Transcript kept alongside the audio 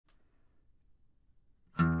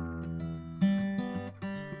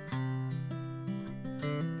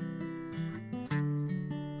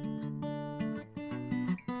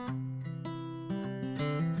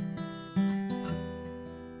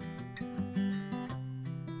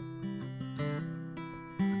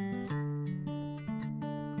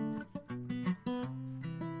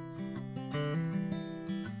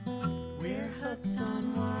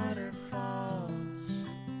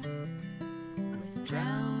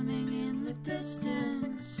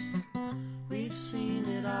distance. We've seen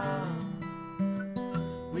it all.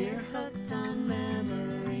 We're hooked on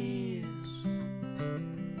memories,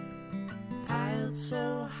 piled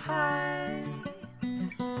so high,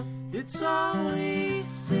 it's all we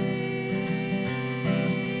see.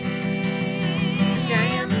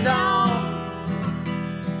 And don't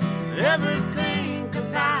ever think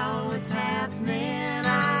about what's happening.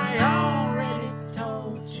 I already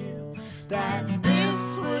told you that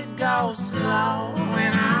this would go slow,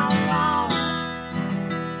 and I won't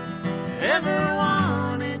ever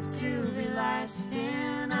want it to be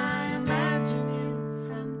lasting. I imagine you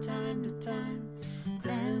from time to time,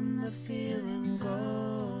 then the feeling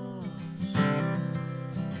goes.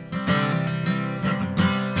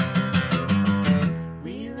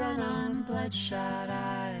 We run on bloodshot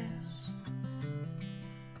eyes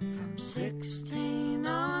from 16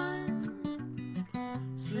 on.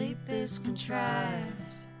 Sleep is contrived.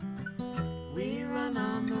 We run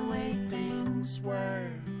on the way things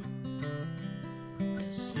were,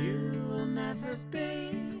 'cause you will never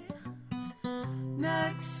be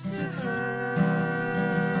next to her.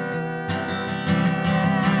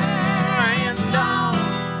 And don't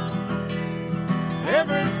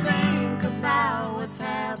ever think about what's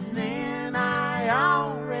happening. I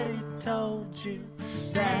already told you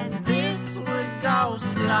that this would go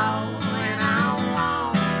slow, and I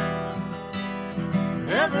won't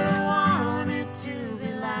ever want it to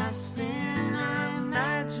be lasting. I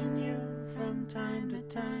imagine you from time to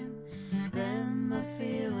time, then the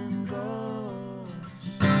feeling goes.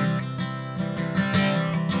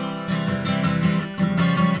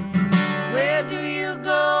 Where do you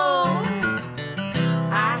go?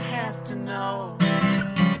 I have to know.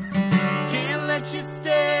 Can't let you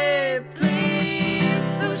stay, please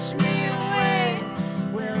push me away.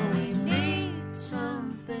 Well, we need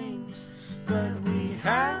some things, but we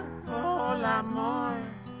have a whole lot more.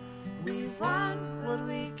 We want what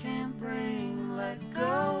we can't bring. Let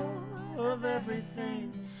go of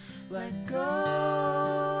everything. Let go.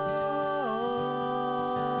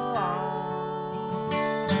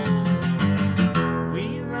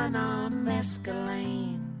 We run on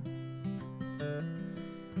mescaline,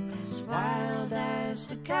 as wild as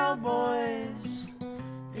the cowboys.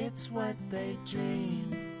 It's what they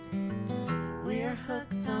dream. We're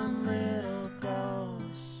hooked on little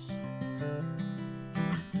ghosts.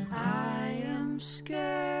 I am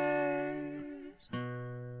scared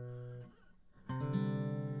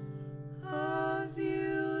of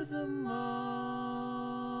you the most.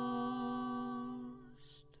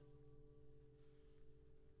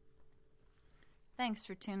 Thanks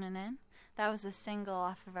for tuning in. That was a single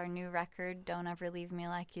off of our new record, Don't Ever Leave Me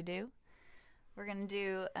Like You Do. We're going to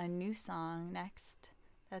do a new song next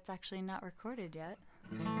that's actually not recorded yet,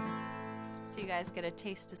 so you guys get a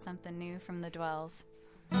taste of something new from the Dwells.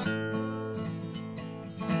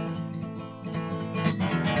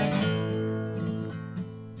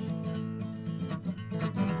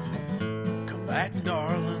 Come back,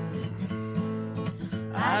 darling.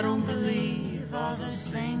 I don't believe all those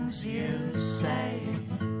things you say.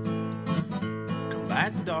 Come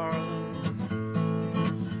back, darling.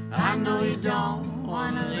 I know you don't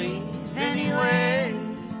want to leave anyway.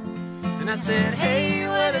 And I said, hey,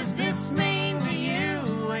 what does this mean to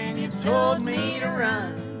you? And you told me to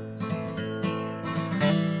run.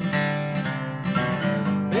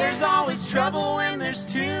 There's always trouble when there's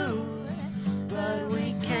two, but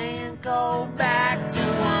we can't go back to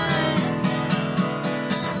one.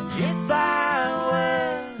 If I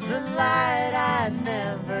was a light, I'd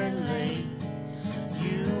never leave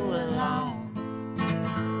you alone.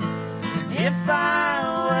 If I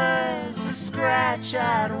was a scratch,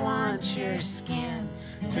 I'd want your skin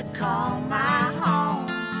to call my home.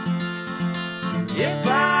 If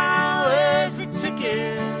I was a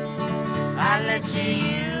ticket, I'd let you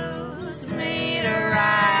use me to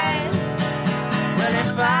ride. But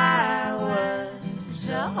if I was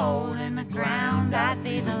a hole in the ground, I'd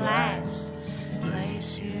be the last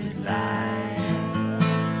place you'd lie.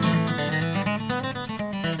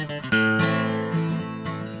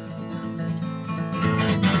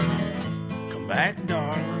 Come back,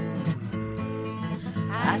 darling.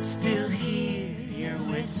 I still hear your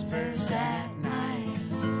whispers at night.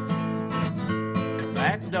 Come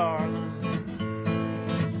back, darling.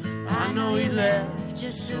 I know you left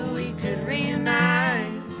just so we could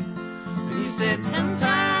reunite. But you said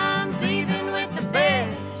sometimes even with the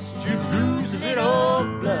best, you lose a little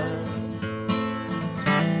blood.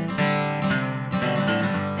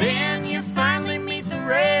 Then you finally meet the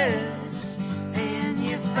rest, and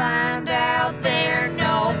you find out they're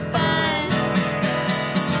no fun.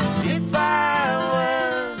 If I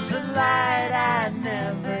was a light,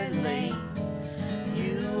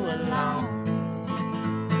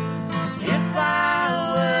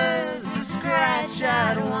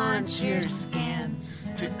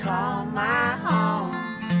 to call my home.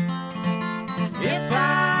 If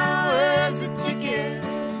I was a ticket,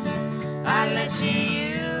 I'd let you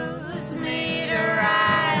use me to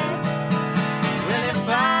ride. Well, if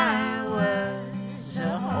I was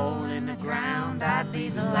a hole in the ground, I'd be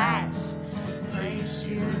the last place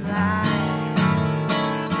you'd lie.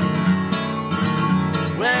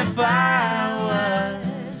 Well, if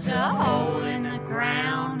I was a hole in the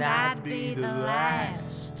ground, I'd be the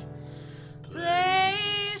last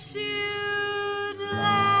place you'd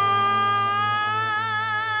lie.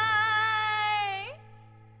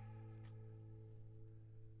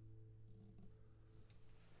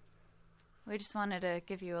 We just wanted to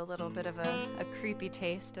give you a little bit of a creepy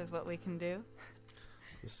taste of what we can do.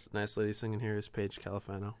 This nice lady singing here is Paige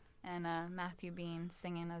Califano. And Matthew Bean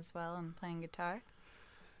singing as well and playing guitar.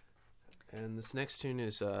 And this next tune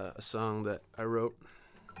is a song that I wrote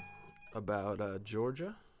about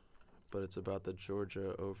Georgia, but it's about the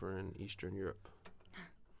Georgia over in Eastern Europe.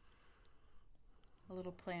 A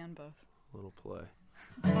little play on both. A little play.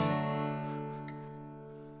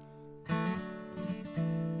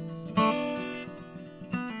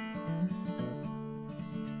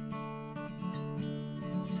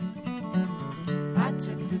 I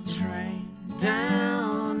took the train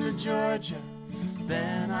down to Georgia.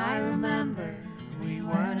 Then I remember we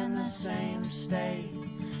weren't in the same state.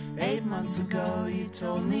 8 months ago you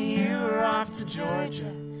told me you were off to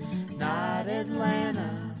Georgia. Not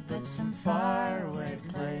Atlanta, but some faraway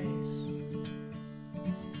place.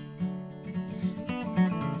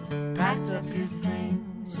 Packed up your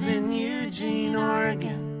things in Eugene,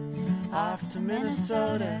 Oregon. Off to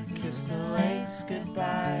Minnesota, kissed the lakes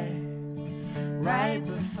goodbye. Right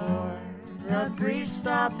before a brief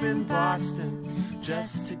stop in Boston,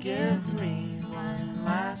 just to give me one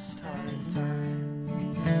last hard time.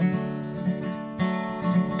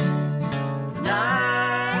 And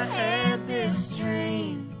I had this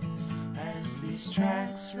dream as these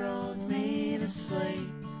tracks rolled me to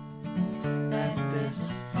sleep, that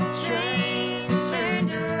this train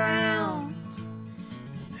turned around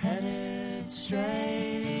and headed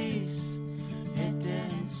straight east. It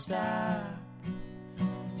didn't stop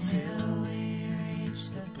till we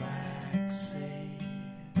reached the Black Sea.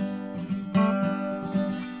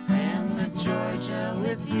 And the Georgia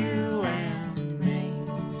with you and me.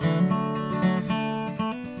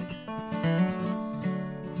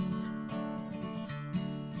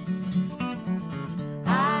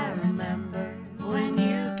 I remember when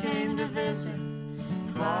you came to visit,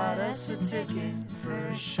 bought us a ticket for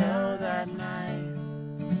a show that night.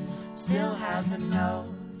 Still have the note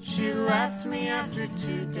she left me after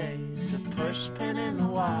 2 days, a push pin in the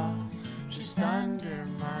wall just under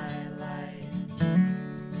my light.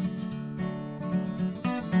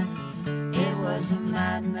 It was a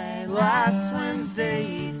matinee last Wednesday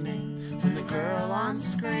evening when the girl on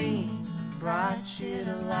screen brought you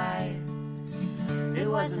to life. It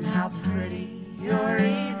wasn't how pretty or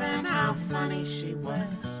even how funny she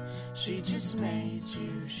was, she just made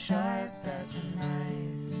you sharp as a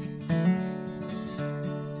knife.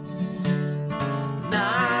 And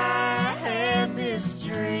I had this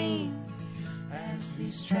dream as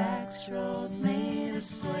these tracks rolled me to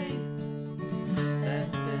sleep, that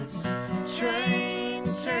this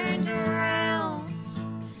train turned around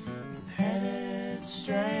and headed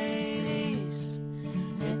straight east.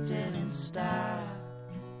 It didn't stop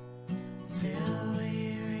till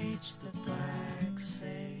we reached the Black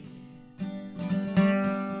Sea.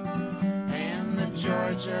 And the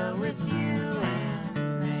Georgia with you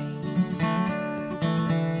and me.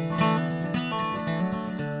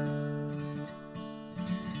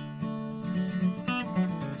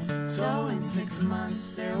 So in 6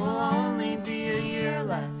 months there will only be a year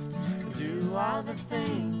left to do all the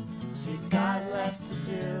things you got left to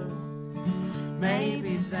do.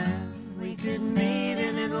 Maybe then we could meet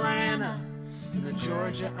in Atlanta, and the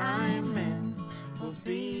Georgia I'm in will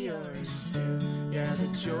be yours too. Yeah, the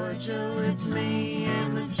Georgia with me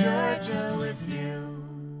and the Georgia with you.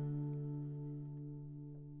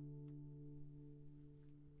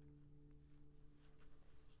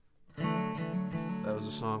 That was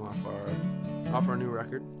a song off our new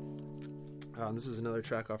record. This is another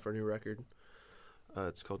track off our new record.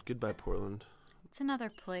 It's called Goodbye Portland. It's another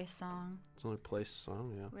play song. It's another place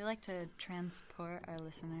song, yeah. We like to transport our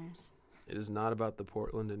listeners. It is not about the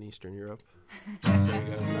Portland in Eastern Europe, just so you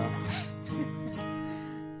guys know.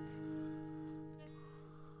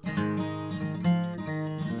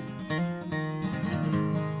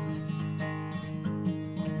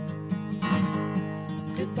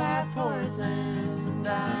 Goodbye, Portland,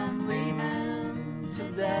 I'm leaving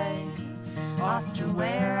today. Off off to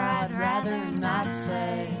where I'd rather not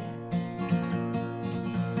say,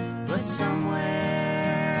 but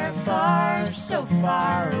somewhere far, so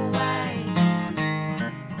far away.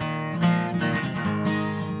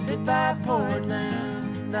 Goodbye,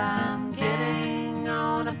 Portland, I'm getting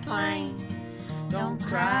on a plane. Don't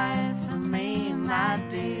cry for me, my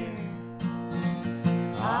dear.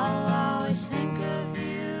 I'll always think of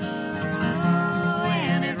you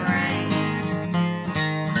when it rains.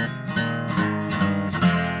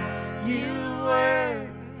 You were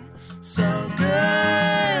so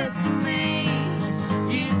good to me.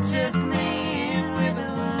 You took me in with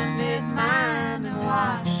a wounded mind and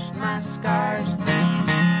washed my scars clean.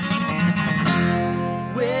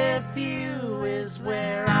 With you is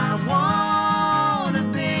where I wanna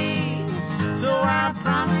be, so I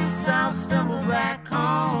promise I'll stumble back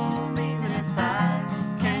home even if I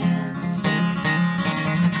can't see.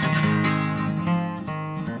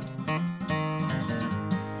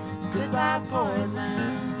 Goodbye,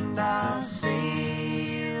 Portland, I'll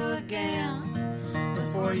see you again.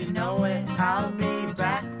 Before you know it, I'll be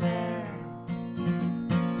back there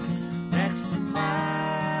next to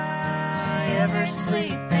my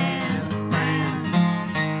ever-sleeping friend.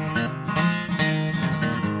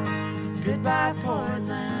 Goodbye,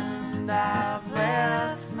 Portland, I've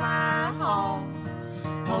left my home,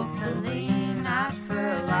 hopefully not for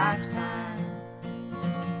a lifetime,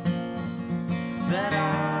 that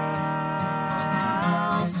I'll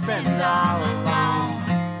spend all alone.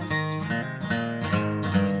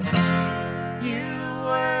 You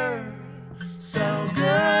were so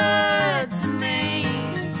good to me.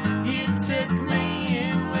 You took me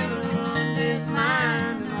in with a wounded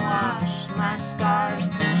mind and washed my scars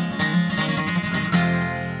clean.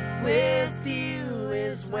 With you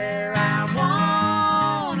is where I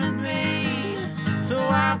wanna be, so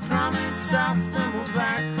I promise I'll stumble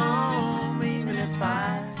back home even if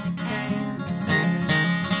I can't see.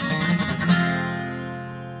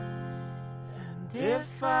 And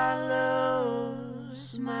if I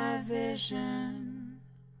lose my vision,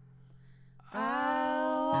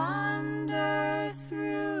 I'll wander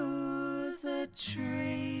through the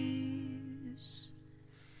trees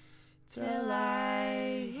till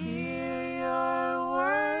I hear your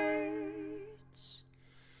words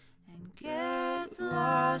and get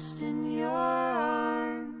lost in your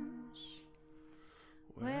arms,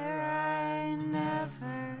 where I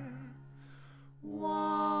never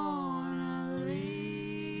wanna leave.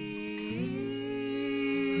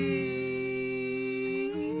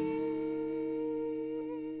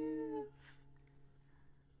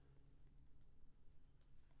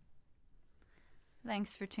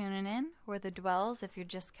 Thanks for tuning in. We're the Dwells, if you're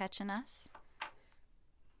just catching us.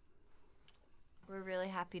 We're really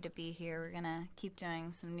happy to be here. We're going to keep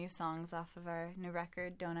doing some new songs off of our new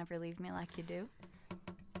record, Don't Ever Leave Me Like You Do.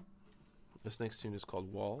 This next tune is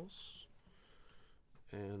called Walls,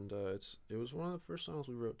 and it was one of the first songs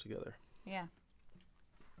we wrote together. Yeah.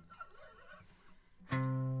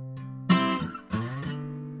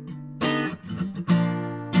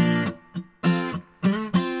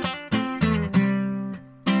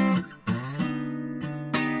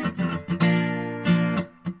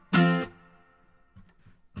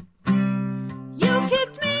 You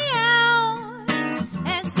kicked me out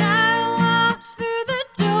as I walked through the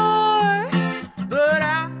door, but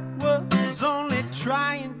I was only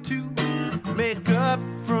trying to make up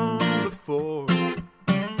from before.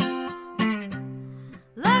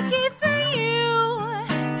 Lucky for you,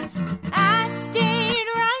 I stayed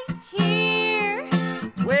right here.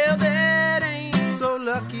 Well, that ain't so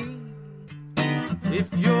lucky if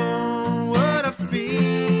you're what I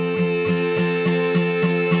feel.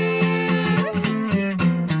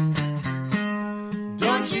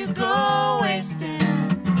 Don't you go wasting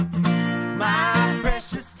my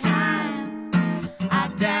precious time. I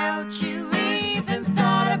doubt you even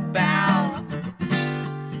thought about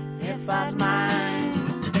if I'd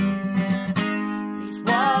mind. These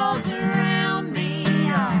walls around me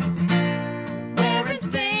are very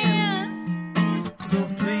thin, so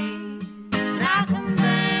please knock them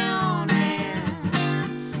down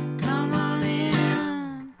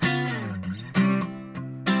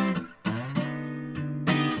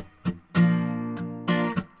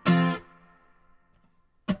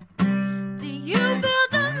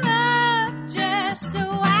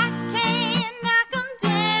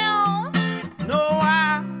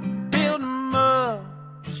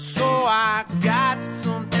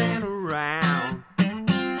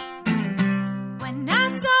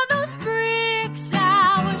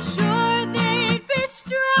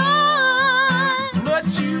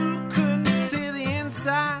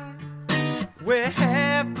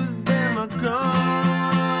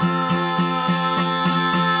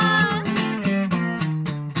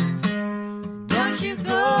Don't you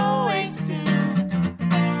go wasting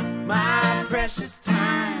my precious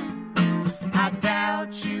time. I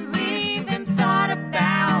doubt you even thought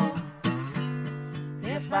about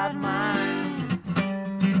if I'd mind.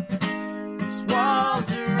 These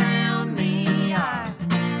walls around me are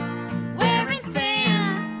wearing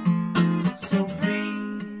thin, so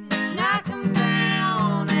please knock 'em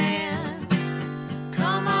down and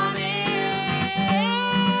come on in.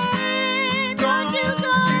 Don't you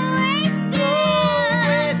go wasting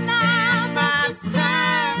my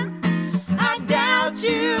time. I doubt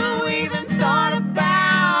you even thought about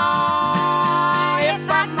if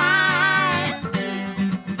I mind.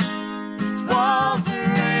 These walls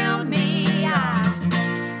around me are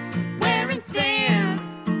wearing thin,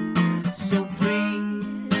 so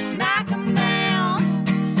please knock 'em down.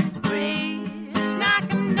 Please knock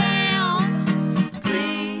 'em down.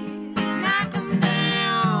 Please knock 'em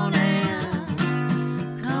down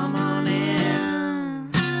and come on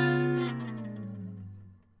in.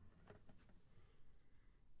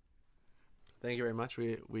 Thank you very much.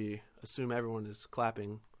 We assume everyone is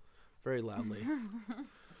clapping very loudly at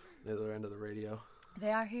the other end of the radio.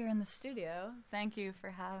 They are here in the studio. Thank you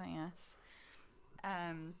for having us.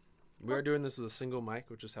 We are doing this with a single mic,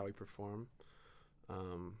 which is how we perform.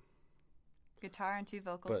 Guitar and 2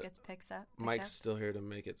 vocals But gets picked up. Mike's still here to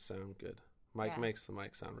make it sound good. Mike Yeah. makes the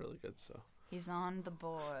mic sound really good. So He's on the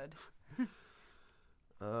board.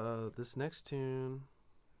 this next tune,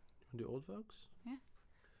 you wanna do Old Folks?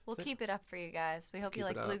 We'll Sick. keep it up for you guys. We hope you Keep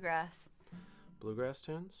like it up. bluegrass. Bluegrass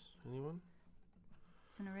tunes? Anyone?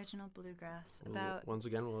 It's an original bluegrass We'll- about once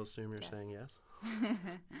again, we'll assume you're death. saying yes.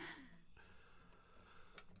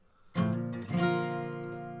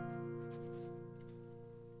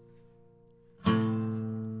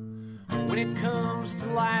 When it comes to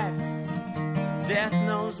life, death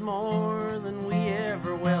knows more than we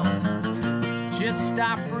ever will. Just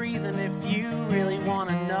stop breathing if you really want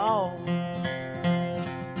to know.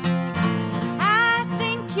 I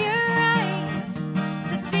think you're right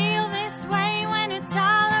to feel this way when it's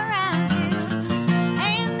all around you.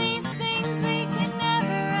 And these things we can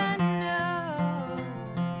never unknow.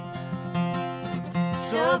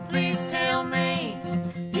 So please tell me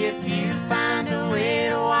if you find a way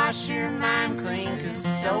to wash your mind clean, 'cause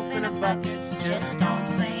soap in a bucket just don't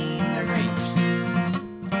seem to reach.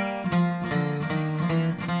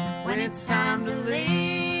 When it's time to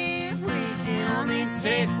leave, we can only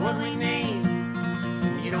take what we need.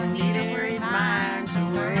 You don't need a worried mind to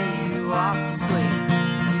worry you off to sleep.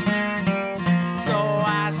 So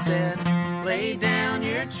I said, lay down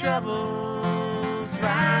your troubles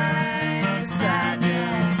right beside you.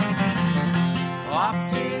 Off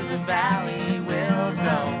to the valley we'll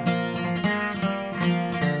go.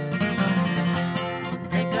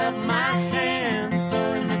 Pick up my hand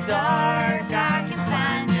so in the dark I can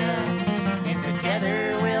find you. And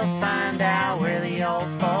together we'll find out where the old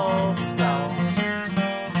folks go.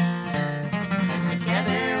 And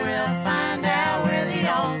together we'll find out where the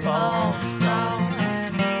old folks go.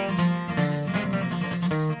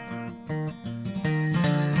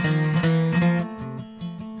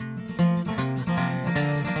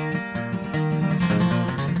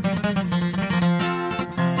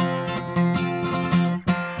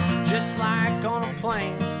 Just like on a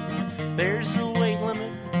plane, there's a weight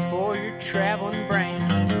limit for your traveling brain.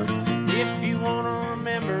 If you want to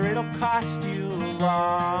remember, it'll cost you a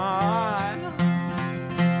lot.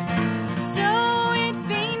 So it'd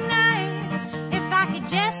be nice if I could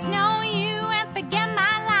just know you and forget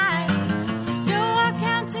my life. So I'll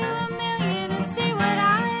count to 1,000,000 and see what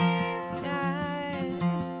I've got.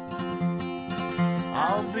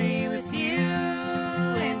 I'll be with you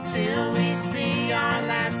until we see our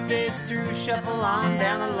last days through. Shuffle on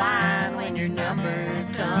down the line when your number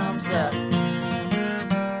comes up.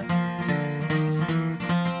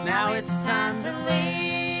 Now it's time to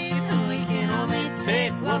leave, and we can only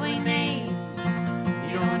take what we need.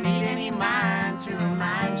 You don't need any mind to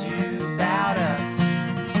remind you about us.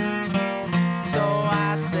 So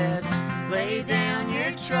I said, lay down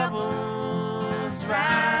your troubles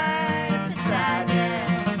right beside you.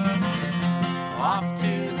 Off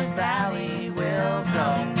to the valley we'll go.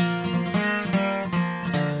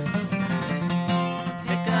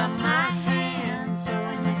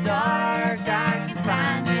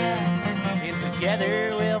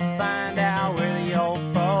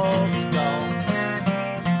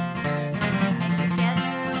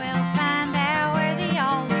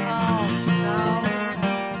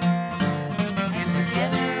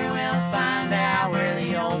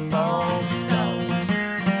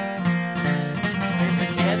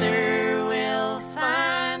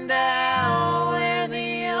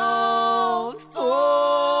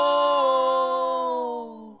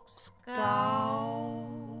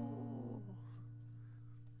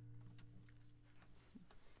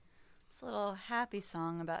 happy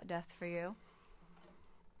song about death for you.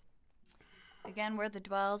 Again, we're the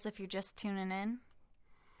Dwells if you're just tuning in.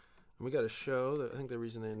 We got a show. I think the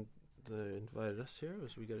reason they invited us here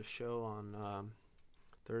was we got a show on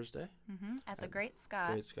Thursday. At the Great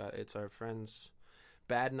Scott. Great Scott. It's our friends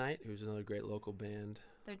Bad Night, who's another great local band.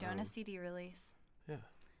 They're doing a CD release. Yeah.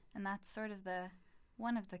 And that's sort of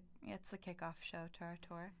it's the kickoff show to our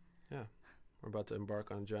tour. Yeah. We're about to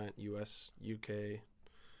embark on a giant US-UK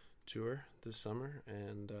tour this summer,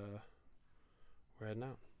 and we're heading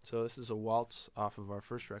out. So this is a waltz off of our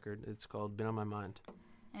first record. It's called Been on My Mind.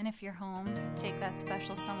 And if you're home, take that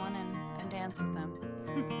special someone and dance with them.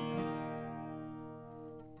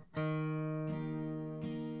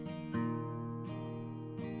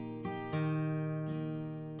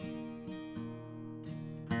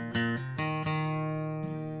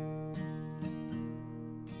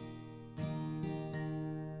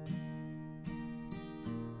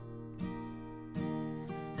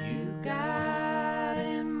 You got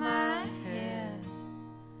in my head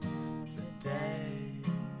the day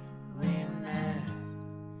we met,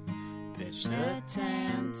 pitched a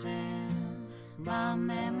tent in my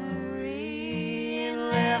memory and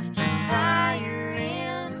left a fire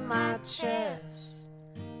in my chest.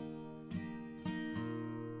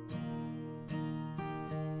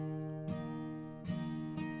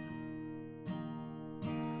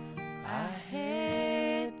 I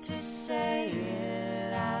hate to say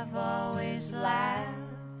it, I've always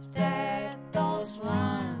laughed at those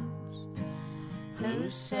ones who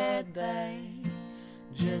said they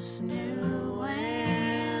just knew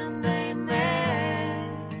when they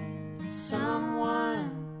met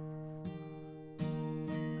someone.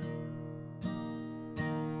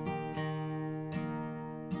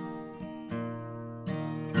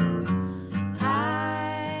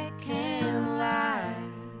 I can't lie,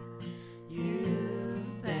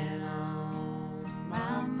 you've been on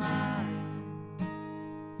my mind.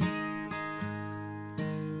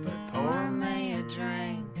 But pour me a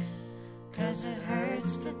drink, 'cause it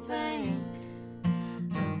hurts to think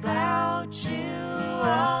about you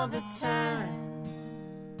all the time.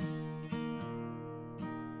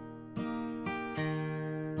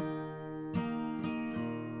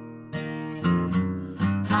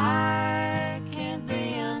 I can't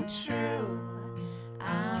be untrue,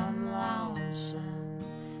 I'm lonesome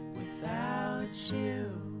without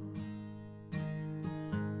you.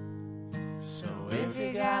 So if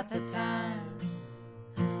you got the time,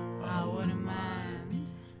 I wouldn't mind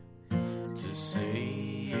to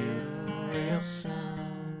see you real soon.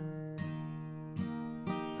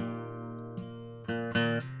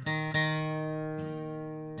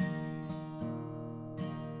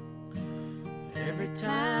 Every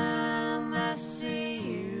time I see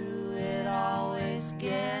you, it always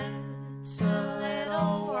gets a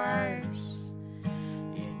little worse.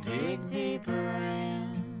 You dig deeper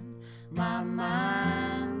in my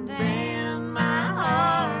mind, and my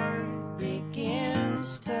heart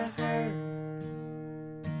begins to hurt.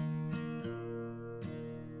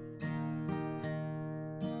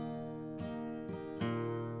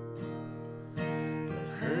 But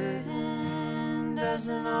hurting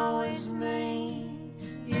doesn't always mean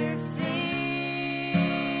you're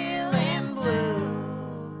feeling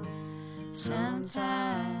blue.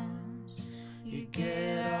 Sometimes you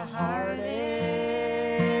get a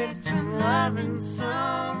heartache from loving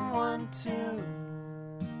someone too.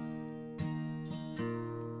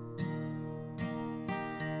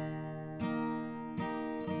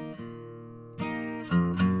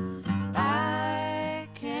 I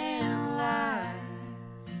can't lie,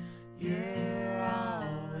 you're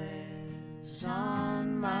always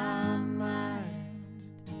on my mind.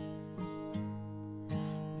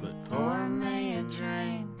 But pour me a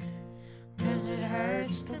drink, 'cause it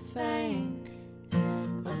hurts to think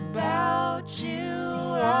about you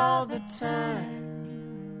all the time.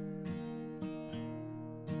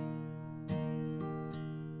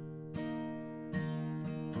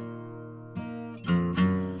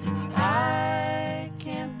 I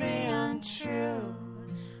can't be untrue,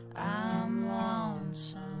 I'm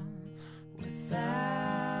lonesome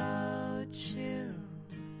without you.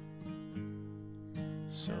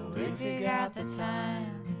 So if you got the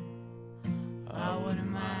time, I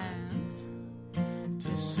wouldn't mind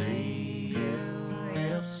to see you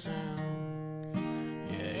real soon.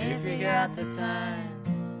 Yeah, if you got the time,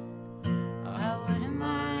 I wouldn't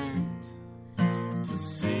mind to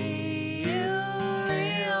see you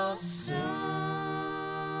real soon.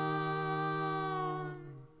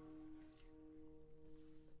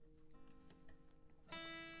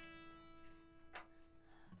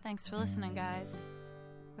 Thanks for listening, guys.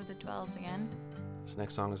 We're the Dwells again. This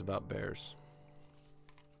next song is about bears.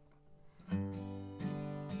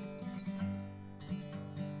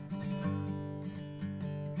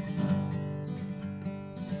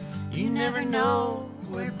 You never know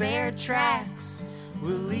where bear tracks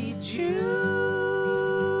will lead you.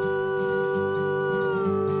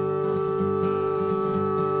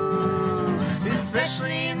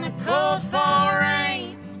 Especially in the cold fall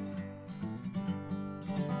rain,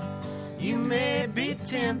 you may be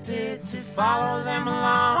tempted to follow them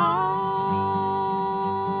along,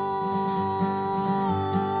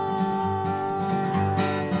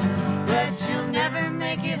 but you'll never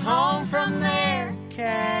make it home from their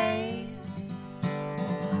cave.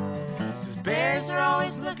 'Cause bears are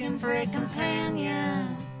always looking for a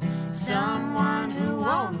companion, someone who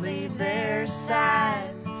won't leave their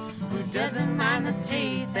side, who doesndoesn't mind the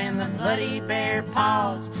teeth and the bloody bare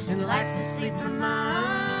paws, and likes to sleep for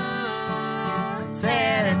months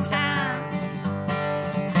at a time.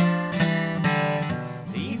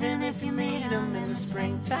 Even if you meet them in the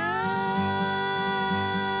springtime,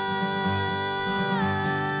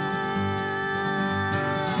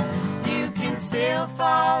 you can still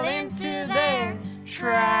fall into their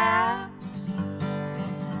trap.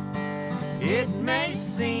 It may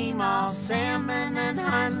seem all salmon and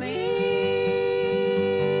honey,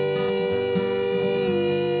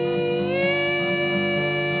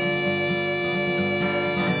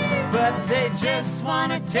 but they just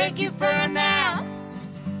want to take you for a nap.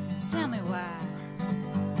 Tell me why.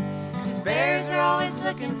 'Cause bears are always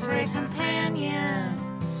looking for a companion,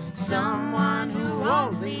 someone who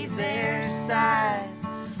won't leave their side,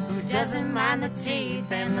 who doesn't mind the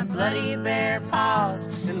teeth and the bloody bare paws,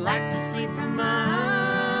 and likes to sleep for months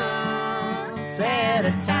at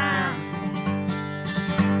a time.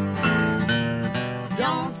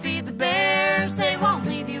 Don't feed the bears, they won't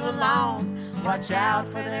leave you alone. Watch out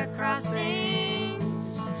for their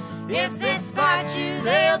crossings. If they spot you,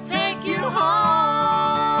 they'll take you home.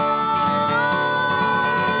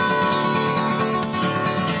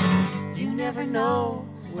 You never know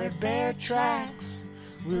where bear tracks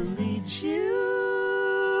will lead you.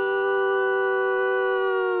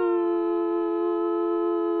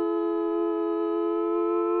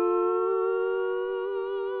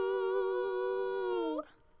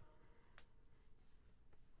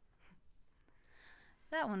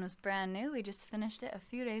 That one was brand new. We just finished it a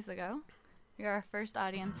few days ago. You're our first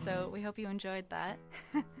audience, so we hope you enjoyed that.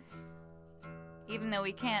 Even though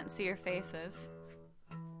we can't see your faces.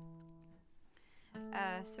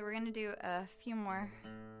 So we're going to do a few more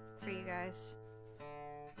for you guys.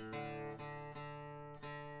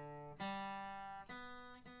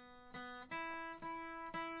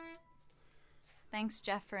 Thanks,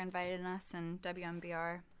 Jeff, for inviting us, and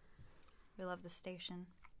WMBR. We love the station.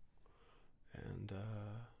 And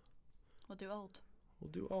We'll do old.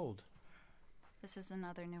 we'll do old. This is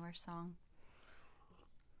another newer song.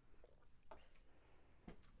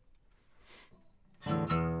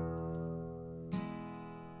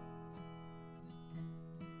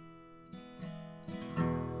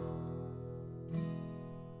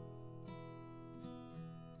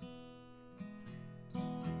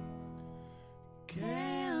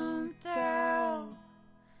 Camped out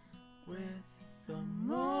with the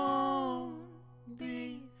moon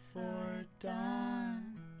before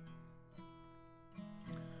dawn.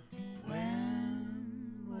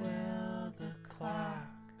 When will the clock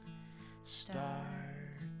start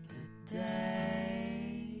the day?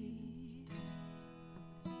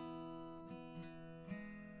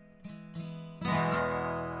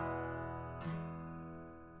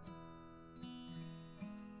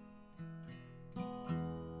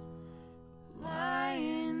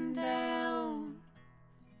 Lying down,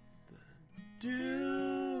 the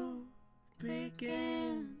dew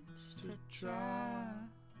begins to drop.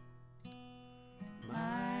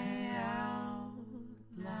 My outline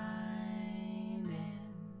in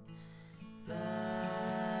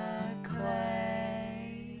the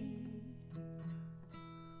clay.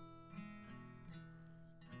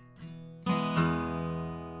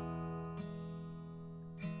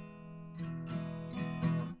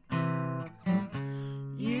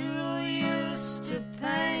 You used to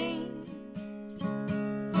paint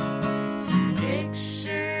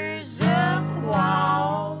pictures of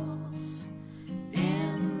walls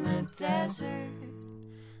in the desert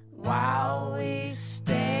while we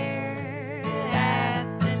stared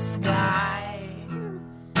at the sky.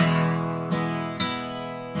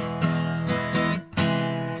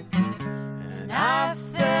 And I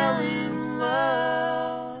fell in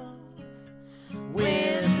love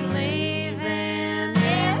with leaving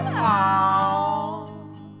it all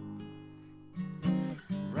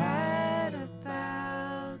right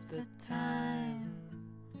about the time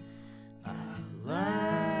I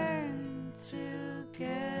learned to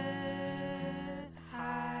get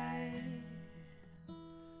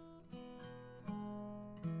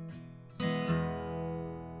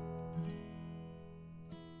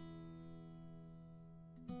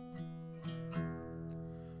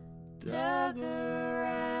dug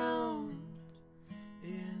around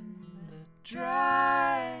in the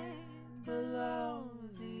dry below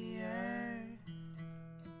the earth.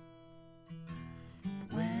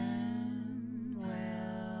 When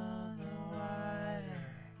will the water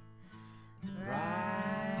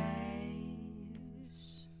rise?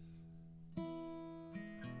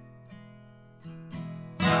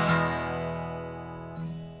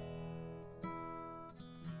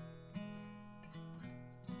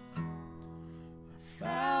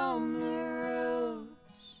 Found the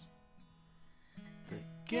roots that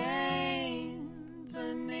gain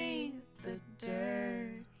beneath the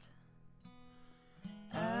dirt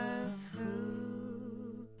of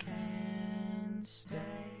who can stay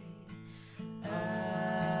alive.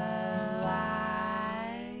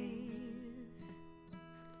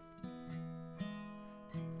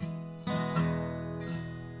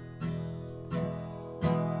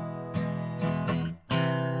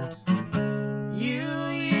 You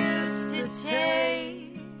used to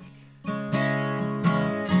take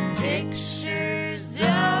pictures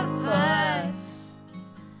of us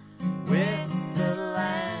with the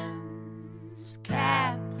lens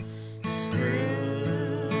cap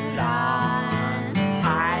screwed on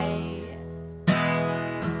tight.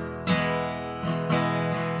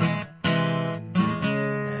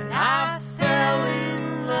 And I fell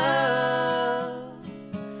in love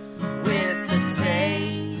with the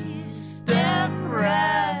taste of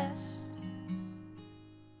rust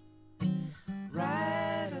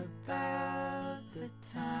right about the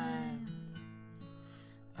time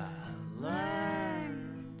I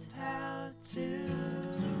learned how to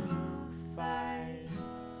fight.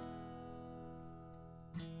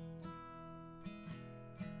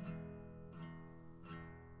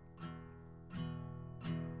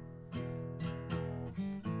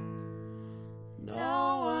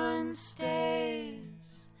 No one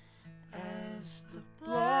stays as the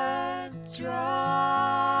blood draws,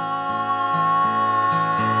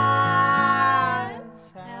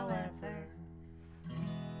 however.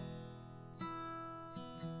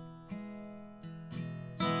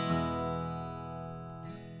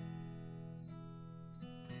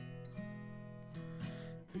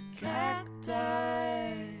 The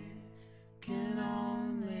cacti can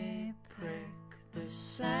only prick the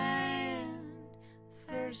sand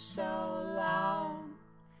for so long,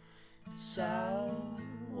 so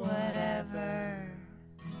whatever.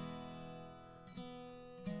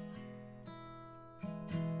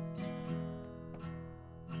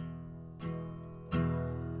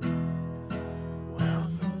 Well,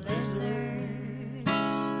 the lizards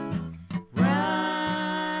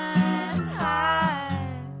run high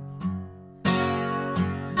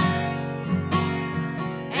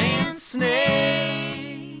and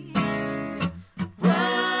snakes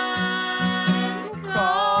run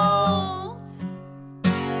cold.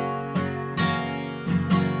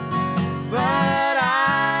 But I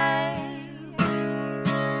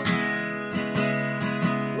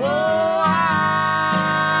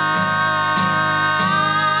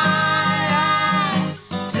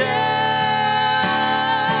just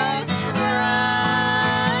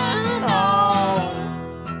run home.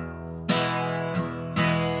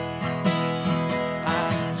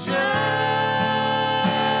 I just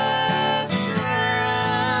run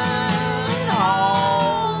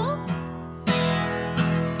home.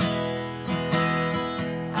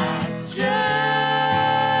 I just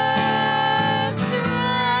run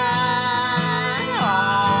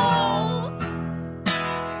home.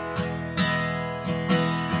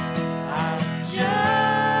 I just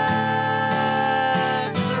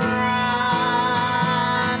run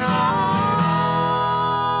home.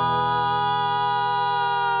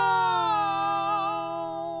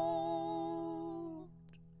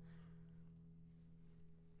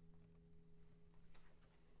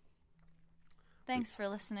 Thanks for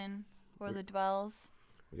listening for the Dwells.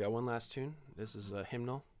 We got one last tune. This is a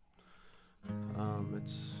hymnal.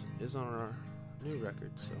 It's on our new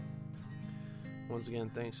record. So once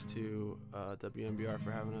again, thanks to WMBR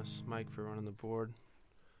for having us, Mike for running the board,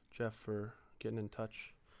 Jeff for getting in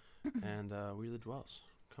touch, and We the Dwells.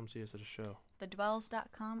 Come see us at a show.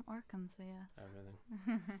 Thedwells.com or come see us. Everything.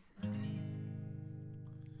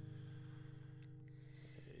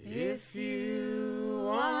 If you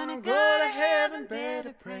wanna go to heaven,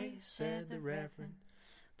 better pray, said the Reverend.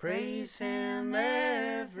 Praise him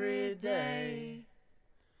every day.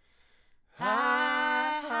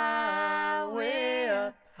 High, high, way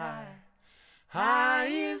up high. High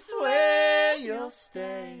is where you'll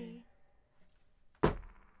stay.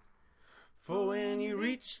 For when you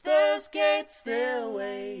reach those gates, they'll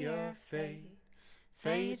weigh your faith.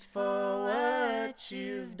 paid for what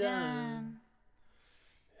you've done.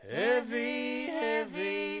 Heavy,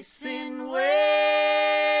 heavy sin weighs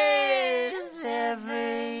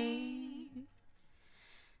heavy,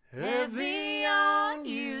 heavy on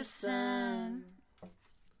you, son.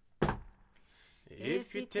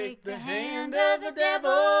 If you take the hand of the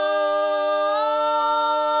devil,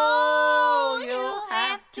 you'll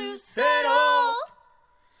have to settle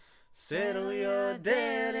your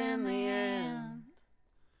debt in the end.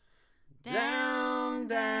 Down,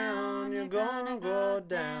 down, you're gonna go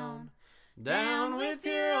down, down with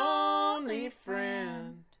your only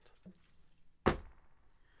friend.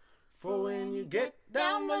 For when you get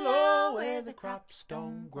down below where the crops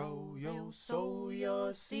don't grow, you'll sow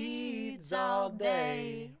your seeds all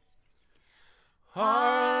day.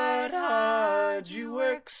 Hard, hard, you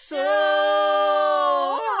work so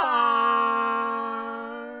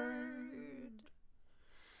hard.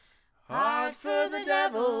 Hard for the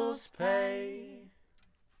devil's pay.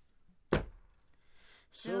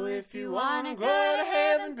 So if you want to go to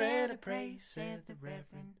heaven, better pray, said the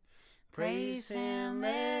Reverend. Praise him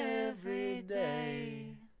every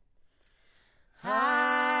day.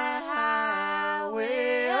 High, high,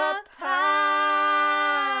 way up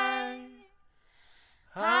high.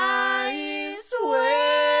 High is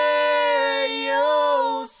where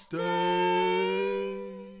you'll stay.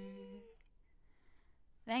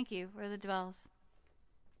 Thank you. We're the Dwells.